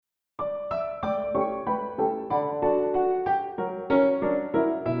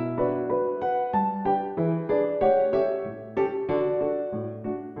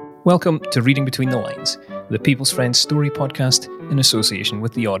Welcome to Reading Between the Lines, the People's Friends story podcast in association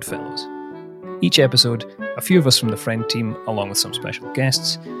with the Odd Fellows. Each episode, a few of us from the Friend team, along with some special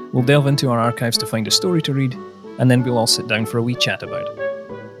guests, will delve into our archives to find a story to read, and then we'll all sit down for a wee chat about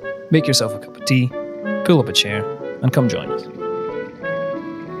it. Make yourself a cup of tea, pull up a chair, and come join us.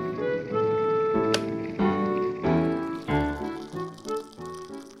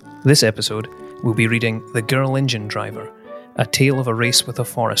 This episode, we'll be reading The Girl Engine Driver, A Tale of a Race with a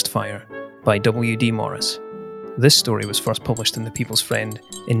Forest Fire by W.D. Morris. This story was first published in The People's Friend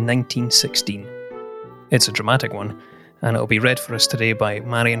in 1916. It's a dramatic one, and it'll be read for us today by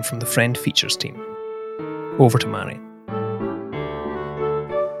Marion from the Friend Features team. Over to Marion.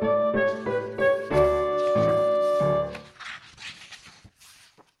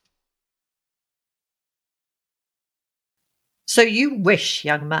 "So you wish,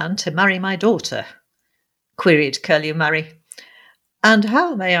 young man, to marry my daughter?" queried Curlew Murray. "And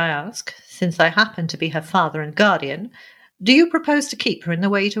how, may I ask, since I happen to be her father and guardian, do you propose to keep her in the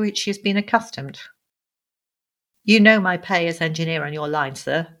way to which she has been accustomed?" "You know my pay as engineer on your line,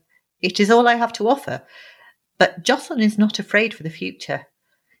 sir. It is all I have to offer. But Jocelyn is not afraid for the future.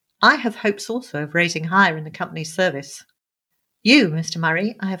 I have hopes also of raising higher in the company's service. You, Mr.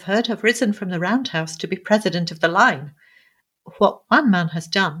 Murray, I have heard, have risen from the roundhouse to be president of the line. What one man has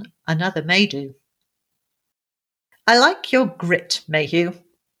done, another may do." "I like your grit, Mayhew.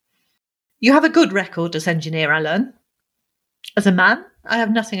 You have a good record as engineer, I learn. As a man, I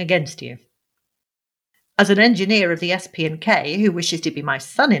have nothing against you. As an engineer of the SP&K who wishes to be my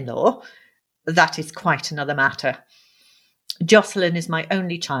son-in-law, that is quite another matter. Jocelyn is my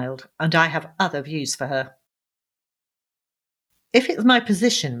only child, and I have other views for her." "If it's my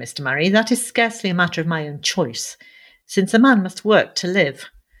position, Mr. Murray, that is scarcely a matter of my own choice, since a man must work to live.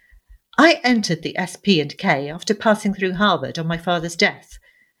 I entered the SP&K after passing through Harvard on my father's death.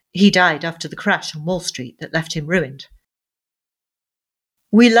 He died after the crash on Wall Street that left him ruined.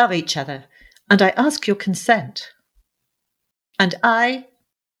 We love each other, and I ask your consent. And I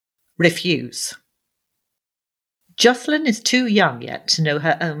refuse. Jocelyn is too young yet to know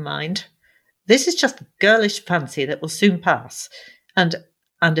her own mind. This is just a girlish fancy that will soon pass, and,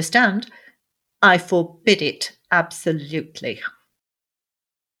 understand, I forbid it absolutely."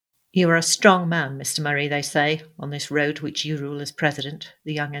 "You are a strong man, Mr. Murray, they say, on this road which you rule as president,"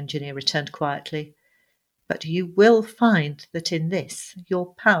 the young engineer returned quietly. "But you will find that in this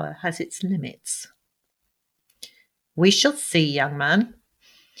your power has its limits." "We shall see, young man.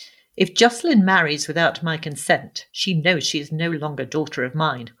 If Jocelyn marries without my consent, she knows she is no longer daughter of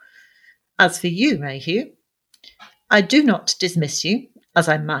mine. As for you, Mayhew, I do not dismiss you, as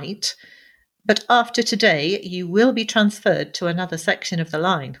I might, but after today you will be transferred to another section of the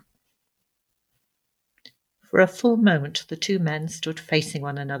line." For a full moment the two men stood facing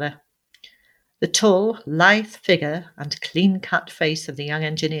one another. The tall, lithe figure and clean-cut face of the young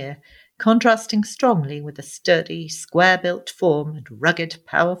engineer contrasting strongly with the sturdy, square-built form and rugged,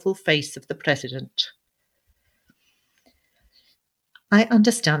 powerful face of the president. "I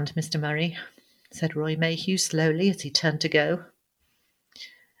understand, Mr. Murray," said Roy Mayhew slowly as he turned to go.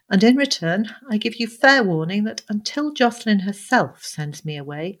 "And in return I give you fair warning that until Jocelyn herself sends me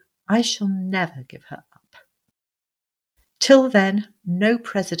away, I shall never give her up. Till then, no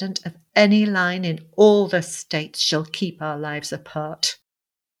president of any line in all the states shall keep our lives apart."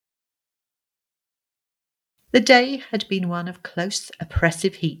 The day had been one of close,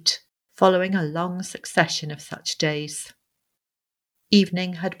 oppressive heat, following a long succession of such days.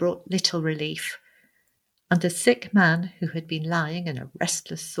 Evening had brought little relief, and the sick man, who had been lying in a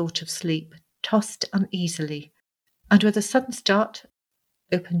restless sort of sleep, tossed uneasily, and with a sudden start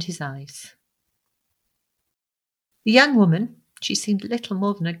opened his eyes. The young woman, she seemed little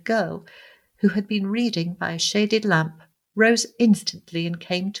more than a girl, who had been reading by a shaded lamp, rose instantly and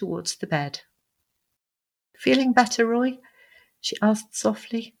came towards the bed. "Feeling better, Roy?" she asked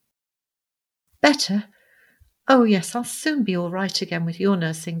softly. "Better? Oh, yes, I'll soon be all right again with your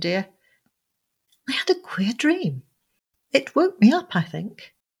nursing, dear. I had a queer dream. It woke me up, I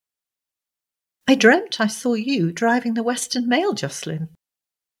think. I dreamt I saw you driving the Western Mail, Jocelyn.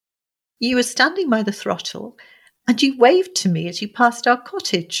 You were standing by the throttle, and you waved to me as you passed our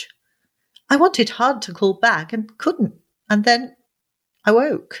cottage. I wanted hard to call back and couldn't, and then I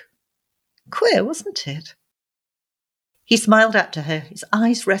woke. Queer, wasn't it?" He smiled up to her, his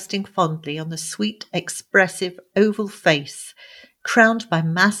eyes resting fondly on the sweet, expressive, oval face, crowned by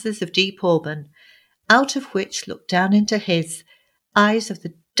masses of deep auburn, out of which looked down into his eyes of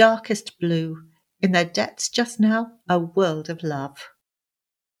the darkest blue, in their depths just now a world of love.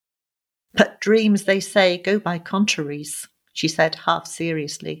 "But dreams, they say, go by contraries," she said half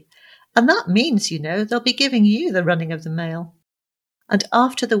seriously, And that means, they'll be giving you the running of the mail. And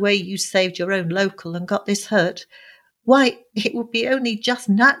after the way you saved your own local and got this hurt, why, it would be only just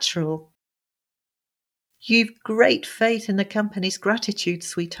natural. You've great faith in the company's gratitude,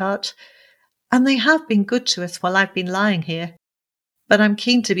 sweetheart, and they have been good to us while I've been lying here. But I'm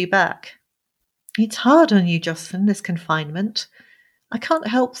keen to be back. It's hard on you, Jocelyn, this confinement. I can't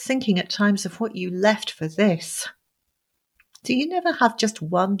help thinking at times of what you left for this. Do you never have just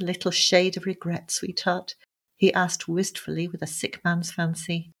one little shade of regret, sweetheart? He asked wistfully with a sick man's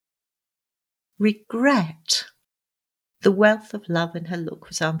fancy. Regret? The wealth of love in her look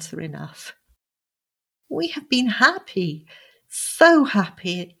was answer enough. We have been happy, so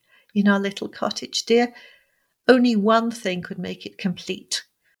happy in our little cottage, dear. Only one thing could make it complete.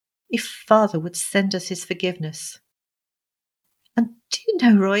 If Father would send us his forgiveness. And do you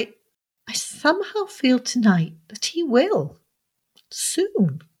know, Roy, I somehow feel tonight that he will.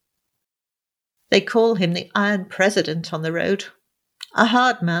 Soon. They call him the Iron President on the road. A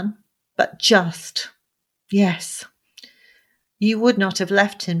hard man, but just. Yes. You would not have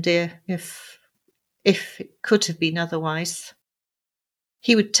left him, dear, if it could have been otherwise.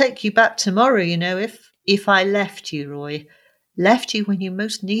 He would take you back tomorrow, if I left you, Roy. Left you when you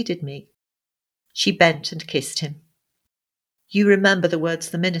most needed me. She bent and kissed him. You remember the words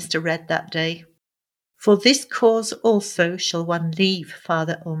the minister read that day. For this cause also shall one leave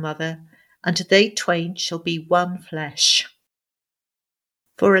father or mother, and they twain shall be one flesh.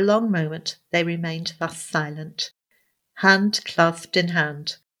 For a long moment they remained thus silent, hand clasped in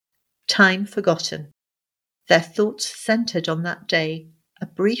hand, time forgotten, their thoughts centred on that day, a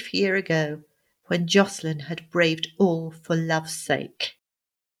brief year ago, when Jocelyn had braved all for love's sake.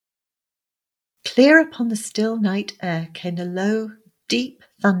 Clear upon the still night air came the low, deep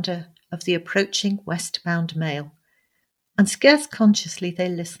thunder of the approaching westbound mail, and scarce consciously they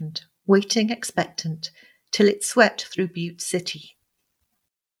listened, waiting expectant, till it swept through Butte City.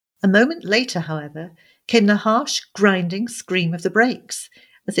 A moment later, however, came the harsh, grinding scream of the brakes,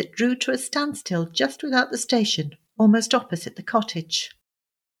 as it drew to a standstill just without the station, almost opposite the cottage.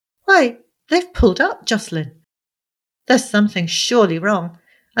 Why, they've pulled up, Jocelyn. There's something surely wrong,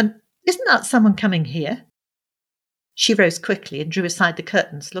 and isn't that someone coming here? She rose quickly and drew aside the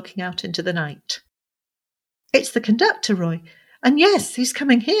curtains, looking out into the night. It's the conductor, Roy, and yes, he's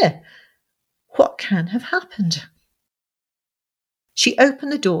coming here. What can have happened? She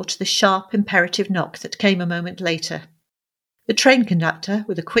opened the door to the sharp, imperative knock that came a moment later. The train conductor,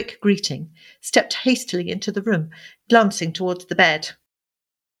 with a quick greeting, stepped hastily into the room, glancing towards the bed.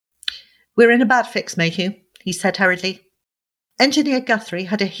 We're in a bad fix, Mayhew, he said hurriedly. Engineer Guthrie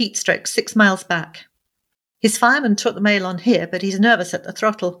had a heat stroke 6 miles back. His fireman took the mail on here, but he's nervous at the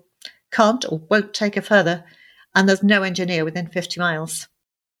throttle. Can't or won't take her further, and there's no engineer within 50 miles.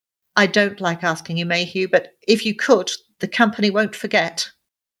 I don't like asking you, Mayhew, but if you could, the company won't forget.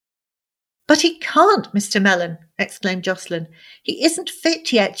 But he can't, Mr. Mellon, exclaimed Jocelyn. He isn't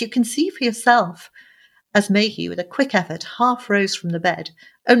fit yet, you can see for yourself. As Mayhew, with a quick effort, half rose from the bed,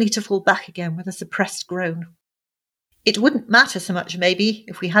 only to fall back again with a suppressed groan. It wouldn't matter so much, maybe,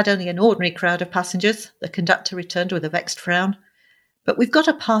 if we had only an ordinary crowd of passengers, the conductor returned with a vexed frown. But we've got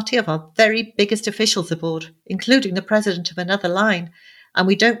a party of our very biggest officials aboard, including the president of another line, and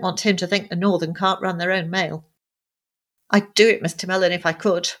we don't want him to think the Northern can't run their own mail. I'd do it, Mr. Mellon, if I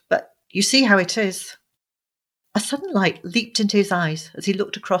could, but you see how it is. A sudden light leaped into his eyes as he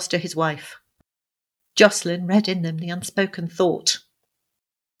looked across to his wife. Jocelyn read in them the unspoken thought.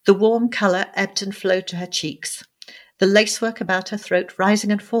 The warm colour ebbed and flowed to her cheeks, the lacework about her throat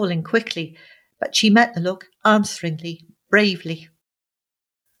rising and falling quickly, but she met the look answeringly, bravely.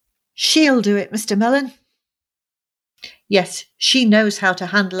 She'll do it, Mr. Mellon. Yes, she knows how to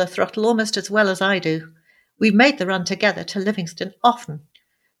handle a throttle almost as well as I do. We've made the run together to Livingston often.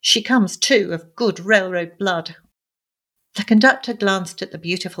 She comes, too, of good railroad blood. The conductor glanced at the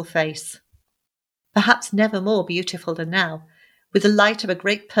beautiful face. Perhaps never more beautiful than now, with the light of a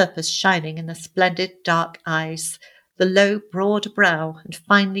great purpose shining in the splendid dark eyes, the low, broad brow and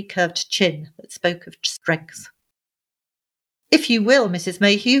finely curved chin that spoke of strength. If you will, Mrs.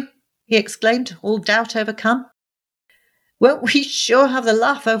 Mayhew, he exclaimed, all doubt overcome. Won't we sure have the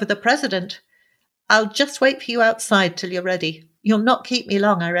laugh over the president? I'll just wait for you outside till you're ready. You'll not keep me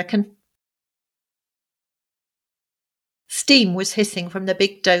long, I reckon. Steam was hissing from the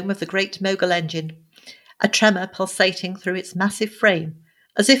big dome of the great Mogul engine, a tremor pulsating through its massive frame,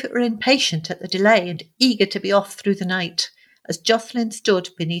 as if it were impatient at the delay and eager to be off through the night, as Jocelyn stood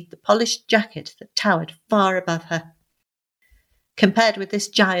beneath the polished jacket that towered far above her. Compared with this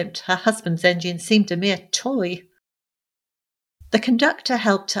giant, her husband's engine seemed a mere toy. The conductor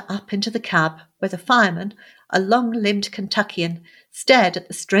helped her up into the cab, where the fireman, a long-limbed Kentuckian, stared at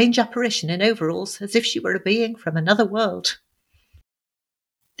the strange apparition in overalls as if she were a being from another world.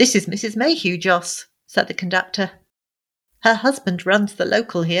 "This is Mrs. Mayhew, Joss," said the conductor. "Her husband runs the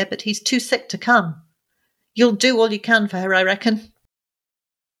local here, but he's too sick to come. You'll do all you can for her, I reckon."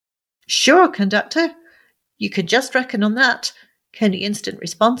 "Sure, conductor. You can just reckon on that," came the instant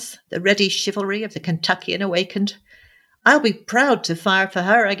response, the ready chivalry of the Kentuckian awakened. "I'll be proud to fire for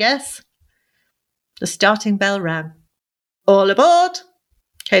her, I guess." The starting bell rang. "All aboard!"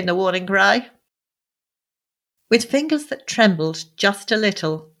 came the warning cry. With fingers that trembled just a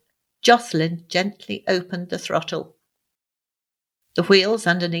little, Jocelyn gently opened the throttle. The wheels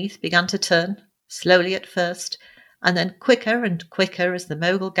underneath began to turn, slowly at first, and then quicker and quicker as the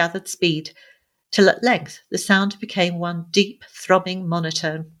mogul gathered speed, till at length the sound became one deep, throbbing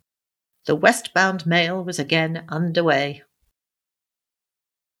monotone. The westbound mail was again underway.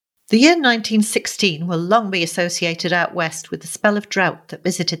 The year 1916 will long be associated out west with the spell of drought that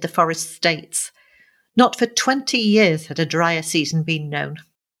visited the forest states. Not for 20 years had a drier season been known.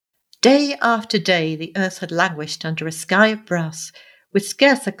 Day after day the earth had languished under a sky of brass, with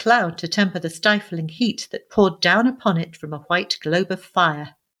scarce a cloud to temper the stifling heat that poured down upon it from a white globe of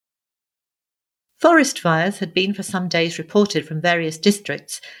fire. Forest fires had been for some days reported from various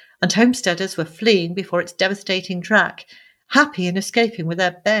districts, and homesteaders were fleeing before its devastating track, happy in escaping with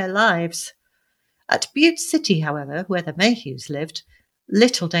their bare lives. At Butte City, however, where the Mayhews lived,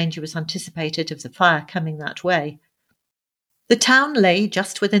 little danger was anticipated of the fire coming that way. The town lay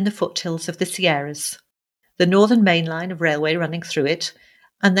just within the foothills of the Sierras, the northern main line of railway running through it,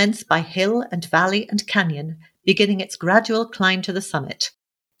 and thence by hill and valley and canyon beginning its gradual climb to the summit,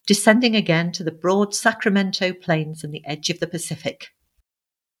 descending again to the broad Sacramento plains and the edge of the Pacific.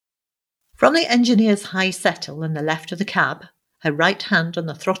 From the engineer's high settle on the left of the cab, her right hand on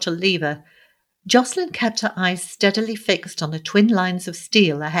the throttle lever, Jocelyn kept her eyes steadily fixed on the twin lines of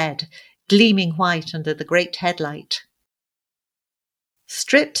steel ahead, gleaming white under the great headlight.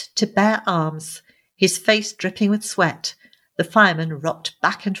 Stripped to bare arms, his face dripping with sweat, the fireman rocked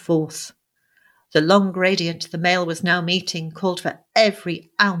back and forth. The long gradient the mail was now meeting called for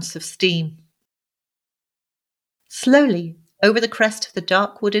every ounce of steam. Slowly, over the crest of the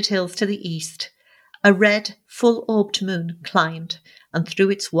dark wooded hills to the east, a red, full-orbed moon climbed and threw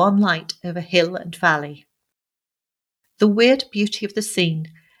its wan light over hill and valley. The weird beauty of the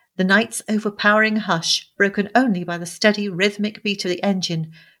scene, the night's overpowering hush, broken only by the steady rhythmic beat of the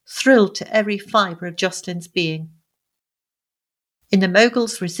engine, thrilled to every fibre of Jocelyn's being. In the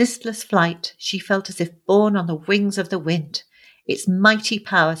mogul's resistless flight, she felt as if borne on the wings of the wind, its mighty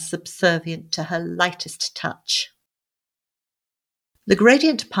power subservient to her lightest touch. The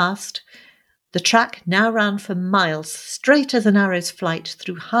gradient passed, the track now ran for miles, straight as an arrow's flight,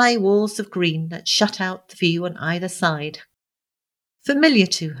 through high walls of green that shut out the view on either side. Familiar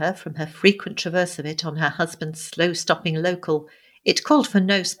to her from her frequent traverse of it on her husband's slow-stopping local, it called for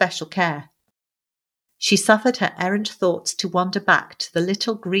no special care. She suffered her errant thoughts to wander back to the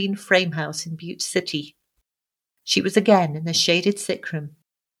little green frame house in Butte City. She was again in the shaded sickroom.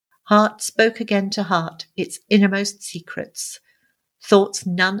 Heart spoke again to heart its innermost secrets, thoughts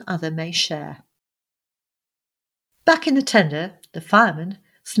none other may share. Back in the tender, the fireman,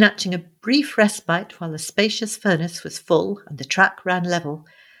 snatching a brief respite while the spacious furnace was full and the track ran level,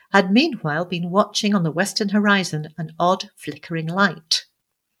 had meanwhile been watching on the western horizon an odd flickering light.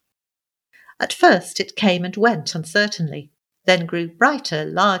 At first it came and went uncertainly, then grew brighter,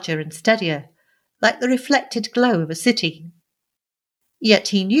 larger and steadier, like the reflected glow of a city. Yet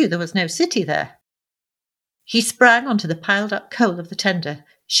he knew there was no city there. He sprang onto the piled-up coal of the tender,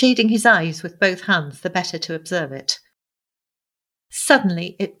 shading his eyes with both hands the better to observe it.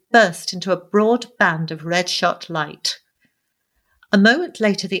 Suddenly it burst into a broad band of red-shot light. A moment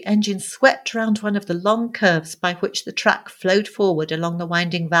later the engine swept round one of the long curves by which the track flowed forward along the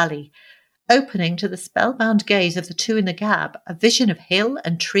winding valley, opening to the spellbound gaze of the two in the cab a vision of hill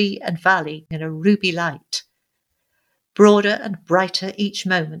and tree and valley in a ruby light. Broader and brighter each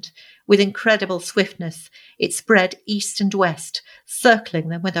moment, with incredible swiftness, it spread east and west, circling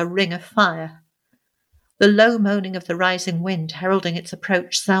them with a ring of fire. The low moaning of the rising wind heralding its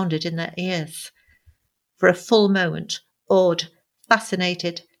approach sounded in their ears. For a full moment, awed,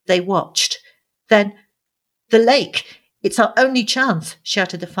 fascinated, they watched. Then, "The lake! It's our only chance!"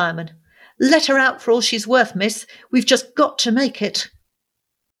 shouted the fireman. "Let her out for all she's worth, miss. We've just got to make it."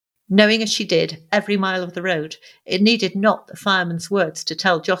 Knowing as she did every mile of the road, it needed not the fireman's words to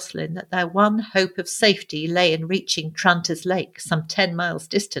tell Jocelyn that their one hope of safety lay in reaching Tranter's Lake, some 10 miles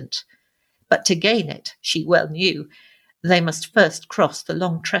distant. But to gain it, she well knew, They must first cross the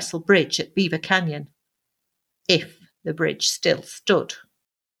Long Trestle Bridge at Beaver Canyon, if the bridge still stood.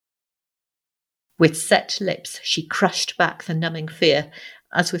 With set lips, she crushed back the numbing fear,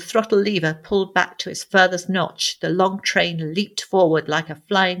 as with throttle lever pulled back to its furthest notch, the long train leaped forward like a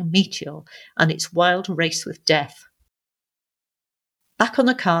flying meteor on its wild race with death. Back on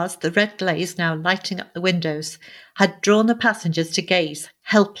the cars, the red glaze now lighting up the windows had drawn the passengers to gaze,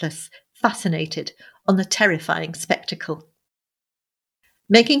 helpless, fascinated, on the terrifying spectacle.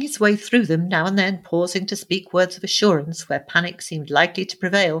 Making his way through them, now and then pausing to speak words of assurance where panic seemed likely to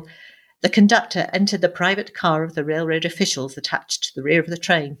prevail, the conductor entered the private car of the railroad officials attached to the rear of the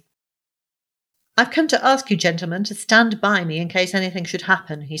train. "I've come to ask you, gentlemen, to stand by me in case anything should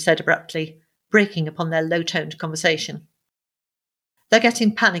happen," he said abruptly, breaking upon their low-toned conversation. "They're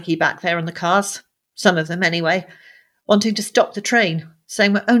getting panicky back there on the cars, some of them anyway, wanting to stop the train,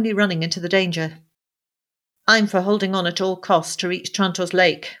 saying we're only running into the danger. I'm for holding on at all costs to reach Trantor's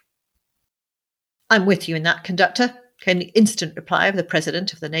Lake." "I'm with you in that, conductor," came the instant reply of the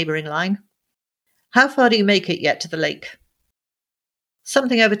president of the neighbouring line. "How far do you make it yet to the lake?"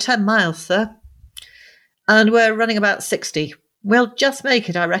 "Something over 10 miles, sir. And we're running about 60. We'll just make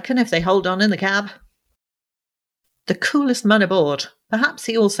it, I reckon, if they hold on in the cab." The coolest man aboard. Perhaps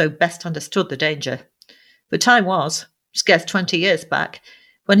he also best understood the danger. The time was, scarce 20 years back,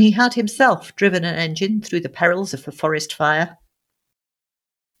 when he had himself driven an engine through the perils of a forest fire.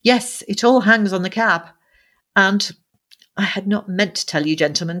 "Yes, it all hangs on the cab. And I had not meant to tell you,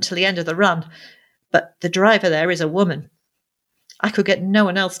 gentlemen, till the end of the run, but the driver there is a woman. I could get no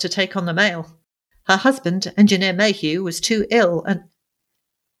one else to take on the mail. Her husband, Engineer Mayhew, was too ill, and—"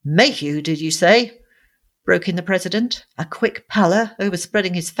 "Mayhew, did you say?" broke in the president, a quick pallor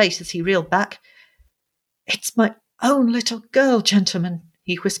overspreading his face as he reeled back. "It's my own little girl, gentlemen,"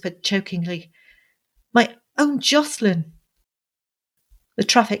 he whispered chokingly. "My own Jocelyn." The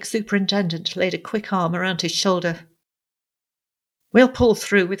traffic superintendent laid a quick arm around his shoulder. "We'll pull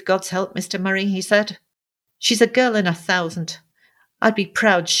through with God's help, Mr. Murray," he said. "She's a girl in 1,000. I'd be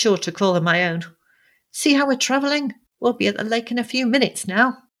proud sure to call her my own. See how we're travelling? We'll be at the lake in a few minutes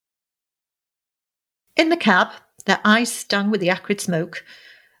now." In the cab, their eyes stung with the acrid smoke,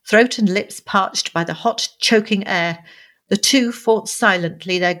 throat and lips parched by the hot, choking air, the two fought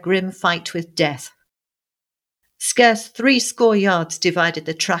silently their grim fight with death. Scarce 70 yards divided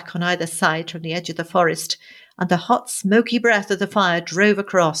the track on either side from the edge of the forest, and the hot, smoky breath of the fire drove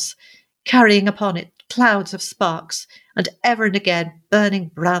across, carrying upon it clouds of sparks, and ever and again burning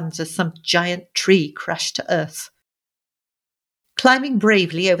brands as some giant tree crashed to earth. Climbing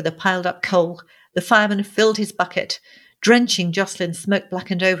bravely over the piled-up coal, the fireman filled his bucket, drenching Jocelyn's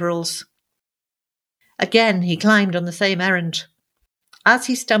smoke-blackened overalls. Again he climbed on the same errand. As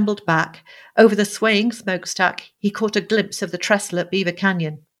he stumbled back, over the swaying smokestack, he caught a glimpse of the trestle at Beaver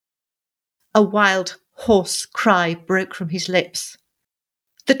Canyon. A wild, hoarse cry broke from his lips.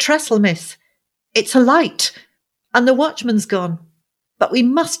 "The trestle, miss! It's alight! And the watchman's gone! But we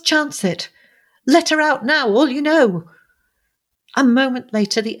must chance it! Let her out now, all you know!" A moment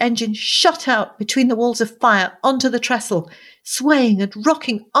later, the engine shot out between the walls of fire onto the trestle, swaying and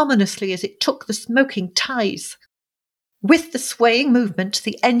rocking ominously as it took the smoking ties. With the swaying movement,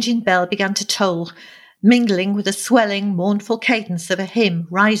 the engine bell began to toll, mingling with the swelling, mournful cadence of a hymn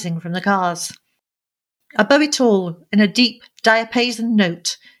rising from the cars. Above it all, in a deep diapason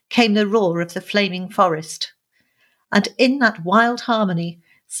note, came the roar of the flaming forest. And in that wild harmony,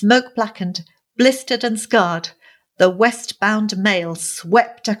 smoke-blackened, blistered and scarred, the westbound mail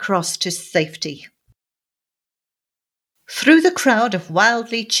swept across to safety. Through the crowd of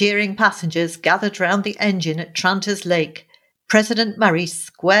wildly cheering passengers gathered round the engine at Trantor's Lake, President Murray's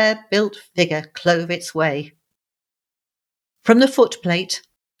square-built figure clove its way. From the footplate,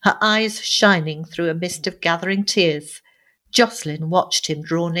 her eyes shining through a mist of gathering tears, Jocelyn watched him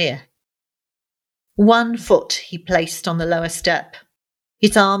draw near. One foot he placed on the lower step,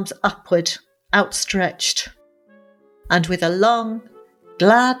 his arms upward, outstretched, and with a long,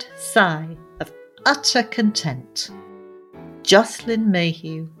 glad sigh of utter content, Jocelyn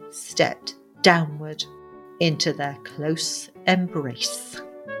Mayhew stepped downward into their close embrace.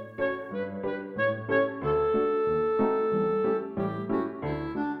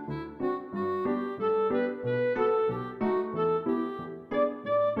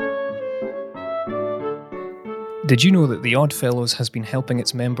 Did you know that the Odd Fellows has been helping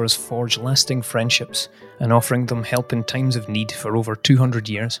its members forge lasting friendships and offering them help in times of need for over 200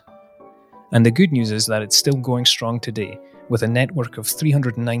 years? And the good news is that it's still going strong today, with a network of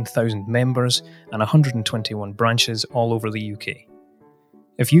 309,000 members and 121 branches all over the UK.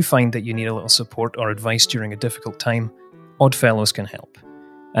 If you find that you need a little support or advice during a difficult time, Oddfellows can help.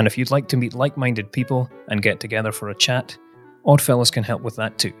 And if you'd like to meet like-minded people and get together for a chat, Oddfellows can help with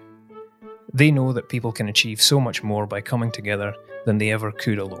that too. They know that people can achieve so much more by coming together than they ever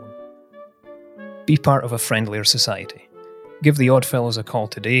could alone. Be part of a friendlier society. Give the Oddfellows a call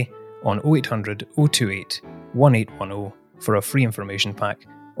today on 0800 028 1810 for a free information pack,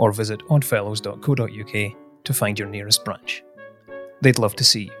 or visit oddfellows.co.uk to find your nearest branch. They'd love to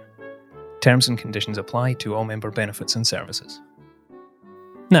see you. Terms and conditions apply to all member benefits and services.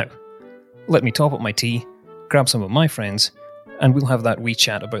 Now, let me top up my tea, grab some of my friends, and we'll have that wee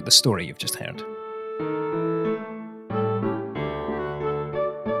chat about the story you've just heard.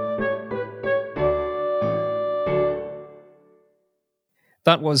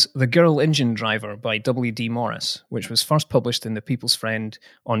 That was The Girl Engine Driver by W.D. Morris, which was first published in The People's Friend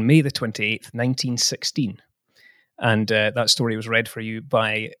on May the 28th, 1916. And that story was read for you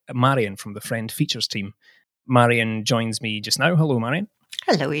by Marion from the Friend Features team. Marion joins me just now. Hello, Marion.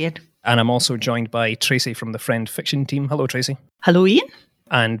 Hello, Ian. And I'm also joined by Tracy from the Friend Fiction team. Hello, Tracy. Hello, Ian.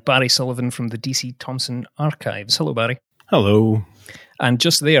 And Barry Sullivan from the DC Thompson Archives. Hello, Barry. Hello. And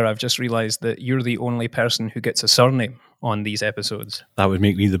just there, I've just realised that you're the only person who gets a surname on these episodes. That would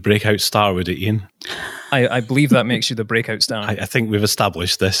make me the breakout star, would it, Ian? I believe that makes you the breakout star. I think we've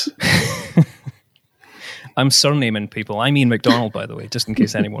established this. I'm surnaming people. I'm Ian McDonald, by the way, just in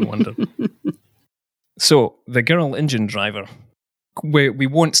case anyone wondered. So, The Girl Engine Driver. We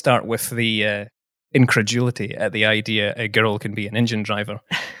won't start with the incredulity at the idea a girl can be an engine driver.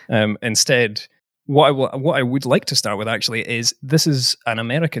 Instead, what I would like to start with, actually, is this is an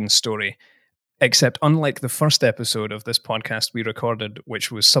American story, except unlike the first episode of this podcast we recorded, which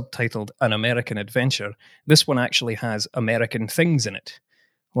was subtitled An American Adventure, this one actually has American things in it,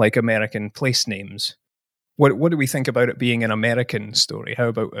 like American place names. What do we think about it being an American story? How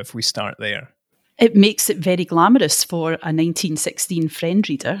about if we start there? It makes it very glamorous for a 1916 Friend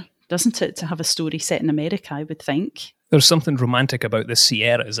reader, doesn't it, to have a story set in America, I would think. There's something romantic about the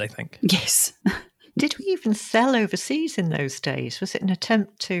Sierras, I think. Yes. Did we even sell overseas in those days? Was it an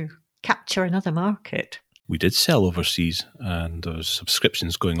attempt to capture another market? We did sell overseas, and there was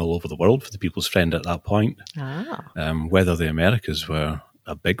subscriptions going all over the world for the People's Friend at that point. Whether the Americas were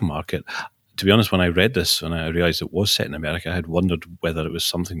a big market. To be honest, when I read this and I realised it was set in America, I had wondered whether it was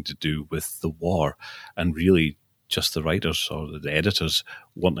something to do with the war, and really just the writers or the editors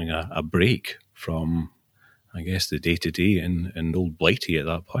wanting a break from, I guess, the day-to-day in Old Blighty at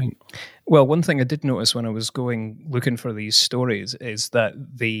that point. Well, one thing I did notice when I was looking for these stories is that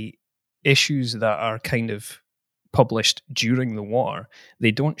the issues that are kind of published during the war,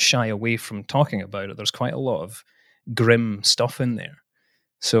 they don't shy away from talking about it. There's quite a lot of grim stuff in there.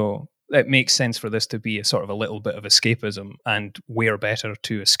 So it makes sense for this to be a sort of a little bit of escapism, and where better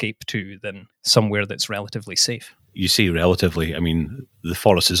to escape to than somewhere that's relatively safe. You say relatively, I mean, the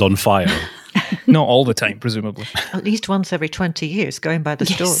forest is on fire. Not all the time, presumably. At least once every 20 years, going by the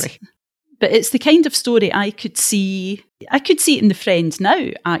story. But it's the kind of story I could see it in The Friend now,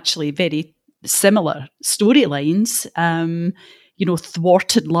 actually, very similar storylines.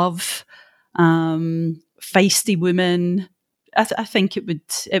 Thwarted love, feisty woman. I think it would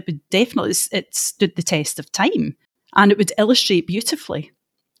definitely, it stood the test of time, and it would illustrate beautifully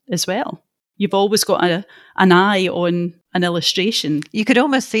as well. You've always got an eye on an illustration. You could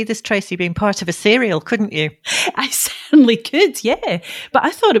almost see this, Tracy, being part of a serial, couldn't you? I certainly could, yeah. But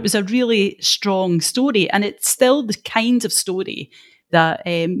I thought it was a really strong story, and it's still the kind of story that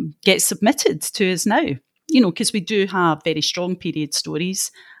gets submitted to us now, because we do have very strong period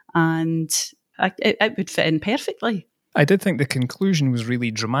stories, and it would fit in perfectly. I did think the conclusion was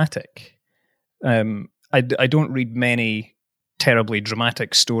really dramatic. I don't read many terribly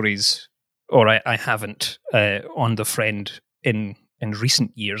dramatic stories, or I haven't on The Friend in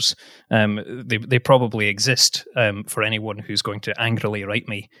recent years. They probably exist for anyone who's going to angrily write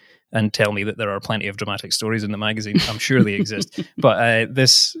me and tell me that there are plenty of dramatic stories in the magazine. I'm sure they exist. But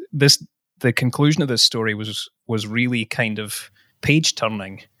the conclusion of this story was really kind of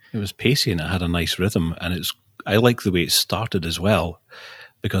page-turning. It was pacey and it had a nice rhythm, and I like the way it started as well,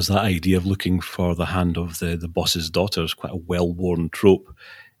 because that idea of looking for the hand of the boss's daughter is quite a well-worn trope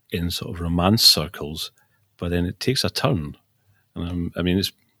in sort of romance circles, but then it takes a turn. And I mean,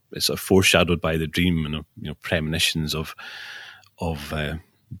 it's sort of foreshadowed by the dream, and premonitions of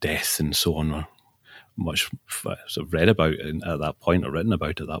death and so on are much sort of read about at that point, or written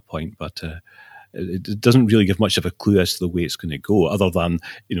about at that point, but it doesn't really give much of a clue as to the way it's going to go, other than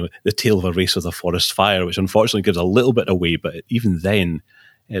the tale of a race with a forest fire, which unfortunately gives a little bit away, but even then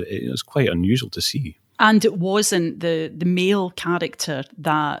it's quite unusual to see. And it wasn't the male character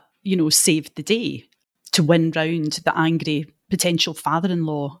that saved the day. to win round the angry potential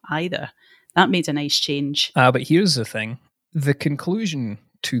father-in-law either. That made a nice change. But here's the thing. The conclusion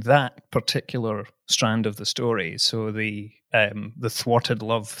to that particular strand of the story, so the thwarted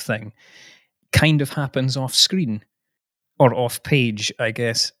love thing, kind of happens off screen or off page, I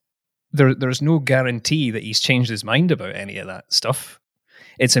guess. There's no guarantee that he's changed his mind about any of that stuff.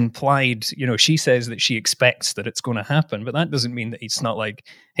 It's implied, she says that she expects that it's going to happen, but that doesn't mean that it's not like,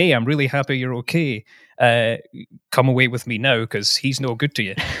 hey, I'm really happy you're okay. Come away with me now because he's no good to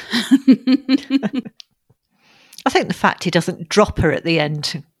you. I think the fact he doesn't drop her at the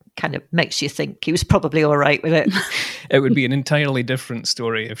end kind of makes you think he was probably all right with it. It would be an entirely different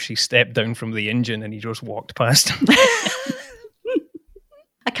story if she stepped down from the engine and he just walked past him.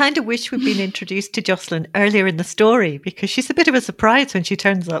 I kind of wish we'd been introduced to Jocelyn earlier in the story, because she's a bit of a surprise when she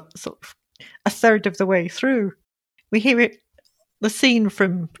turns up sort of a third of the way through. We hear the scene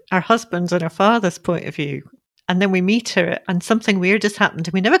from our husband's and our father's point of view, and then we meet her and something weird has happened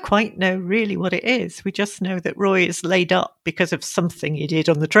and we never quite know really what it is. We just know that Roy is laid up because of something he did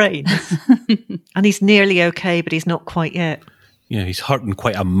on the train. And he's nearly okay, but he's not quite yet. Yeah, he's hurt in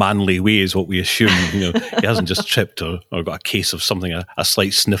quite a manly way is what we assume. He hasn't just tripped or got a case of something, a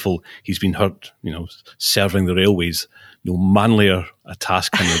slight sniffle. He's been hurt, serving the railways. No manlier a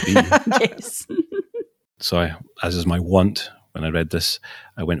task can there be. Yes. So as is my wont, when I read this,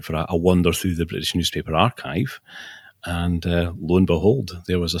 I went for a wander through the British newspaper archive, and lo and behold,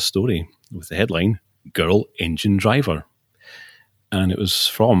 there was a story with the headline, Girl Engine Driver. And it was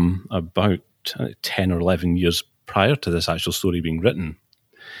from about 10 or 11 years prior to this actual story being written.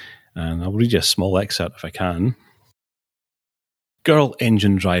 And I'll read you a small excerpt if I can. Girl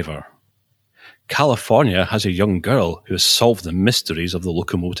Engine Driver. California has a young girl who has solved the mysteries of the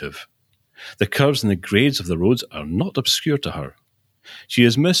locomotive. The curves and the grades of the roads are not obscure to her. She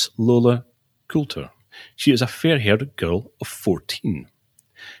is Miss Lola Coulter. She is a fair-haired girl of 14.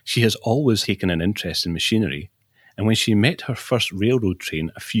 She has always taken an interest in machinery, and when she met her first railroad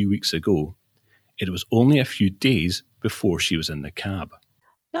train a few weeks ago, it was only a few days before she was in the cab.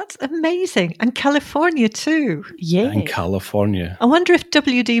 That's amazing. And California too. Yeah. And California. I wonder if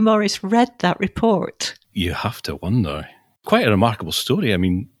W.D. Morris read that report. You have to wonder. Quite a remarkable story. I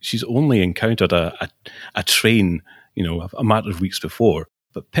mean, she's only encountered a train, a matter of weeks before,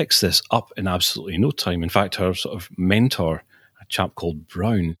 but picks this up in absolutely no time. In fact, her sort of mentor, a chap called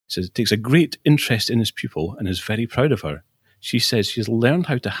Brown, says takes a great interest in his pupil and is very proud of her. She says she has learned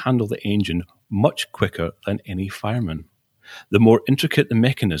how to handle the engine much quicker than any fireman. The more intricate the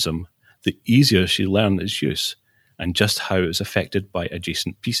mechanism, the easier she learned its use and just how it is affected by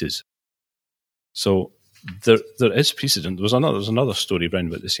adjacent pieces. So there is precedent. There was another story around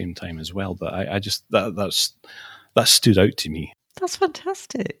about the same time as well, but I just that stood out to me. That's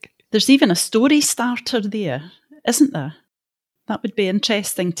fantastic. There's even a story starter there, isn't there? That would be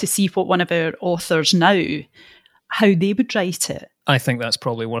interesting to see what one of our authors now, how they would write it. I think that's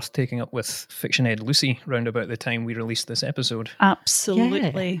probably worth taking up with Fiction Ed Lucy round about the time we released this episode.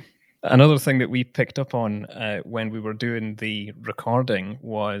 Absolutely. Yeah. Another thing that we picked up on when we were doing the recording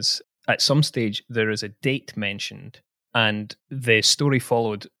was at some stage there is a date mentioned, and the story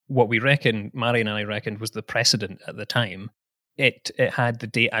followed what we reckon, Mary and I reckoned, was the precedent at the time. It had the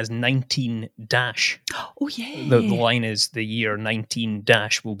date as 19-. Oh, yeah. The line is, the year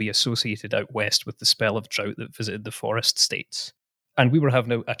 19- will be associated out west with the spell of drought that visited the forest states. And we were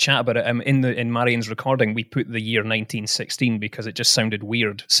having a chat about it. In Marion's recording, we put the year 1916 because it just sounded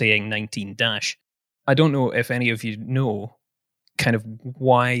weird saying 19-. I don't know if any of you know kind of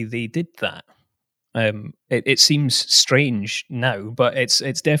why they did that. It seems strange now, but it's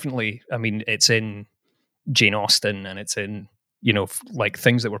definitely, it's in Jane Austen and it's in, like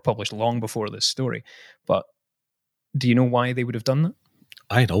things that were published long before this story. But do you know why they would have done that?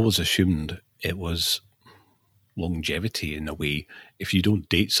 I'd always assumed it was longevity in a way. If you don't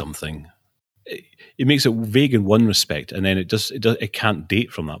date something, it makes it vague in one respect, and then it can't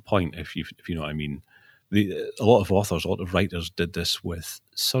date from that point. If you know what I mean. A lot of authors, a lot of writers did this with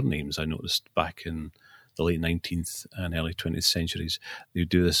surnames. I noticed back in the late 19th and early 20th centuries, they would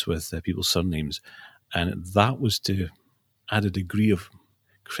do this with people's surnames, and that was to add a degree of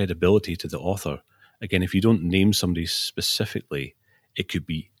credibility to the author. Again, if you don't name somebody specifically, it could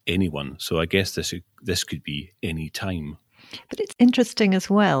be anyone. So I guess this could be any time. But it's interesting as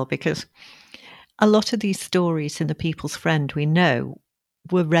well, because a lot of these stories in The People's Friend, we know,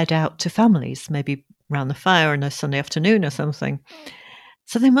 were read out to families, maybe around the fire on a Sunday afternoon or something.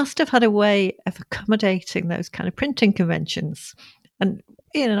 So they must have had a way of accommodating those kind of printing conventions. And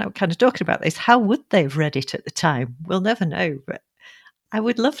Ian and I were kind of talking about this. How would they have read it at the time? We'll never know, but I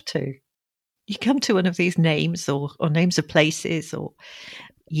would love to. You come to one of these names or names of places or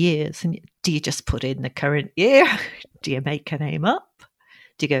years, and do you just put in the current year? Do you make a name up?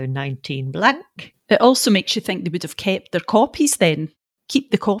 Do you go 19 blank? It also makes you think they would have kept their copies then.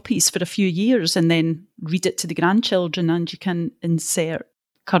 Keep the copies for a few years and then read it to the grandchildren, and you can insert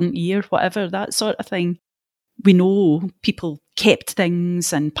current year, whatever, that sort of thing. We know people kept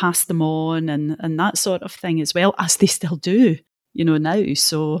things and passed them on and that sort of thing as well, as they still do, now.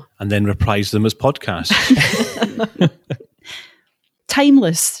 So and then reprise them as podcasts.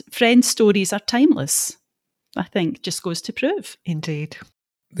 Timeless. Friend stories are timeless, I think, just goes to prove. Indeed.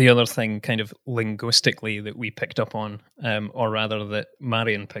 The other thing kind of linguistically that we picked up on, or rather that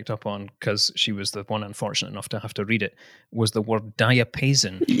Marion picked up on because she was the one unfortunate enough to have to read it, was the word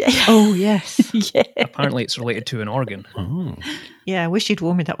diapason. Yeah. Oh, yes. Yeah. Apparently it's related to an organ. Oh. Yeah, I wish you'd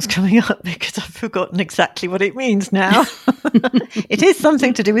warned me that was coming up because I've forgotten exactly what it means now. It is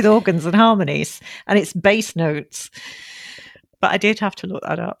something to do with organs and harmonies, and it's bass notes. But I did have to look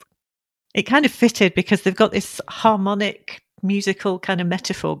that up. It kind of fitted because they've got this harmonic musical kind of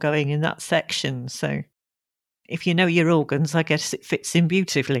metaphor going in that section. So if you know your organs, I guess it fits in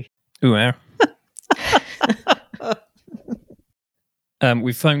beautifully. Ooh,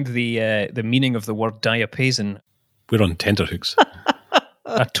 we found the meaning of the word diapason. We're on tenterhooks.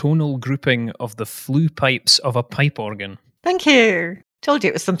 A tonal grouping of the flue pipes of a pipe organ. Thank you. Told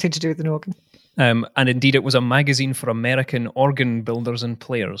you it was something to do with an organ. And indeed, it was a magazine for American organ builders and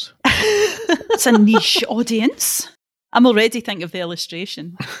players. It's a niche audience. I'm already thinking of the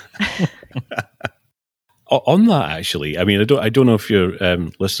illustration. On that, actually, I mean, I don't know if your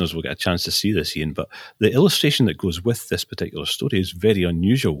listeners will get a chance to see this, Ian, but the illustration that goes with this particular story is very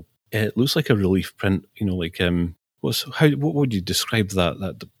unusual. It looks like a relief print, what would you describe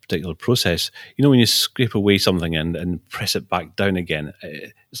that particular process? When you scrape away something and press it back down again,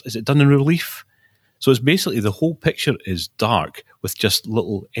 is it done in relief? So it's basically the whole picture is dark with just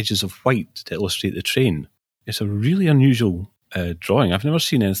little edges of white to illustrate the train. It's a really unusual drawing. I've never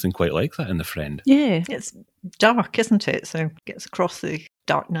seen anything quite like that in The Friend. Yeah. It's dark, isn't it? So it gets across the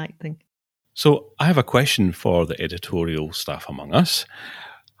dark night thing. So I have a question for the editorial staff among us.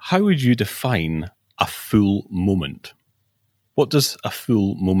 How would you define a full moment? What does a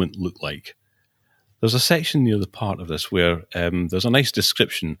full moment look like? There's a section near the part of this where there's a nice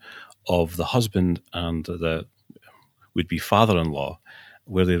description of the husband and the would-be father-in-law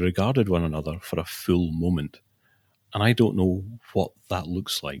where they regarded one another for a full moment. And I don't know what that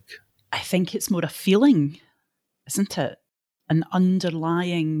looks like. I think it's more a feeling, isn't it? An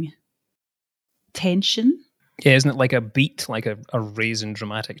underlying tension. Yeah, isn't it like a beat, like a raise in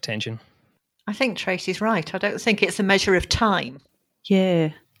dramatic tension? I think Tracy's right. I don't think it's a measure of time. Yeah.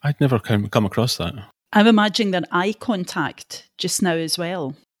 I'd never come across that. I'm imagining that eye contact just now as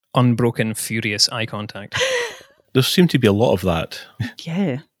well. Unbroken, furious eye contact. There seemed to be a lot of that.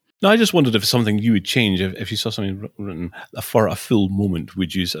 Yeah. No, I just wondered if it's something you would change. If you saw something written for a full moment,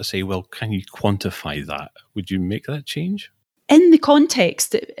 would you say, well, can you quantify that? Would you make that change? In the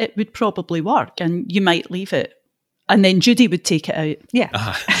context, it would probably work, and you might leave it. And then Judy would take it out. Yeah.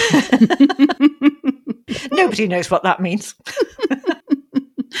 Nobody knows what that means.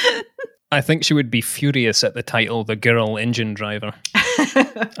 I think she would be furious at the title, The Girl Engine Driver.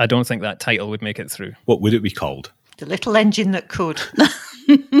 I don't think that title would make it through. What would it be called? The Little Engine That Could.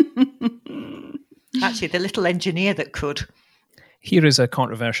 Actually, The Little Engineer That Could. Here is a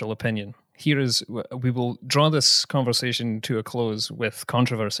controversial opinion. We will draw this conversation to a close with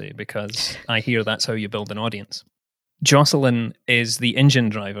controversy because I hear that's how you build an audience. Jocelyn is the engine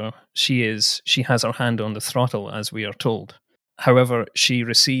driver. She has her hand on the throttle, as we are told. However, she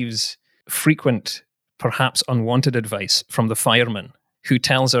receives frequent, perhaps unwanted advice from the fireman, who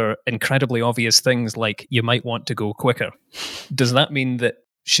tells her incredibly obvious things like, you might want to go quicker. Does that mean that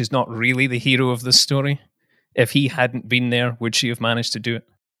she's not really the hero of this story? If he hadn't been there, would she have managed to do it?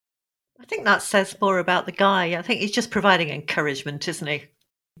 I think that says more about the guy. I think he's just providing encouragement, isn't he?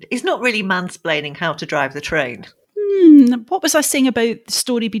 He's not really mansplaining how to drive the train. What was I saying about the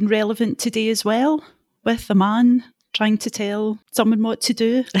story being relevant today as well? With a man trying to tell someone what to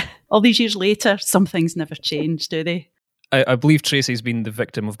do? All these years later, some things never change, do they? I believe Tracy's been the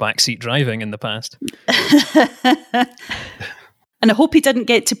victim of backseat driving in the past. And I hope he didn't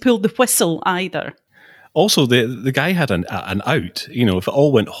get to pull the whistle either. Also, the guy had an out. If it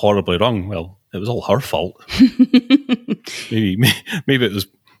all went horribly wrong, well, it was all her fault. maybe it was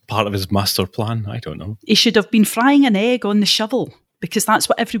part of his master plan. I don't know. He should have been frying an egg on the shovel, because that's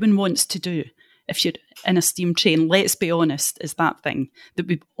what everyone wants to do. If you're in a steam train, let's be honest, is that thing that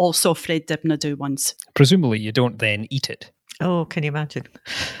we all saw Fred Dibnah do once. Presumably you don't then eat it. Oh, can you imagine?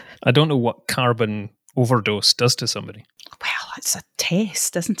 I don't know what carbon overdose does to somebody. Well, it's a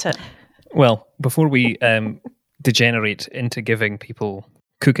test, isn't it? Well, before we degenerate into giving people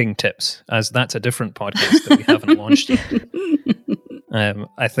cooking tips, as that's a different podcast that we haven't launched yet,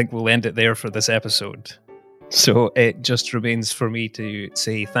 I think we'll end it there for this episode. So it just remains for me to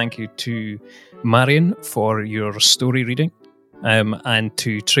say thank you to Marion for your story reading, and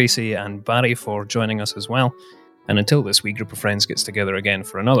to Tracy and Barry for joining us as well. And until this wee group of friends gets together again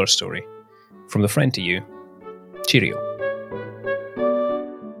for another story, from the friend to you, cheerio.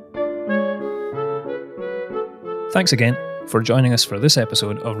 Thanks again for joining us for this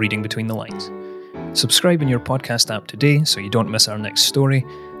episode of Reading Between the Lines. Subscribe in your podcast app today so you don't miss our next story,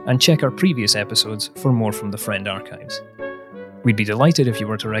 and check our previous episodes for more from the Friend Archives. We'd be delighted if you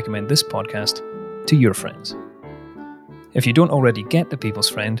were to recommend this podcast to your friends. If you don't already get The People's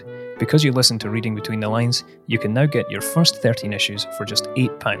Friend, because you listen to Reading Between the Lines, you can now get your first 13 issues for just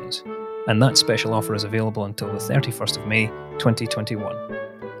 £8, and that special offer is available until the 31st of May 2021.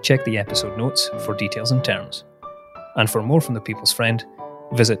 Check the episode notes for details and terms. And for more from The People's Friend,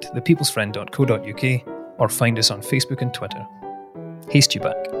 visit thepeoplesfriend.co.uk or find us on Facebook and Twitter. Haste you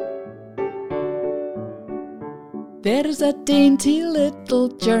back. There's a dainty little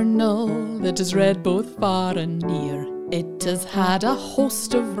journal that is read both far and near. It has had a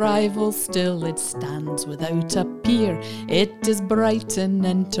host of rivals, still it stands without a peer. It is bright and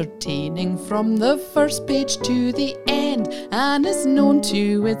entertaining from the first page to the end, and is known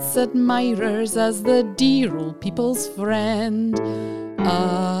to its admirers as the dear old People's Friend.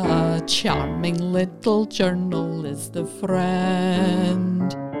 A charming little journal is the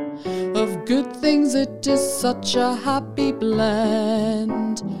Friend. Of good things it is such a happy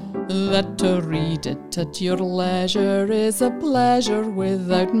blend, that to read it at your leisure is a pleasure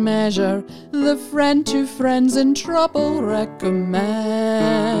without measure. The Friend to friends in trouble recommend.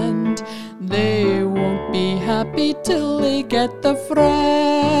 They won't be happy till they get the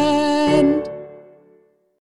Friend.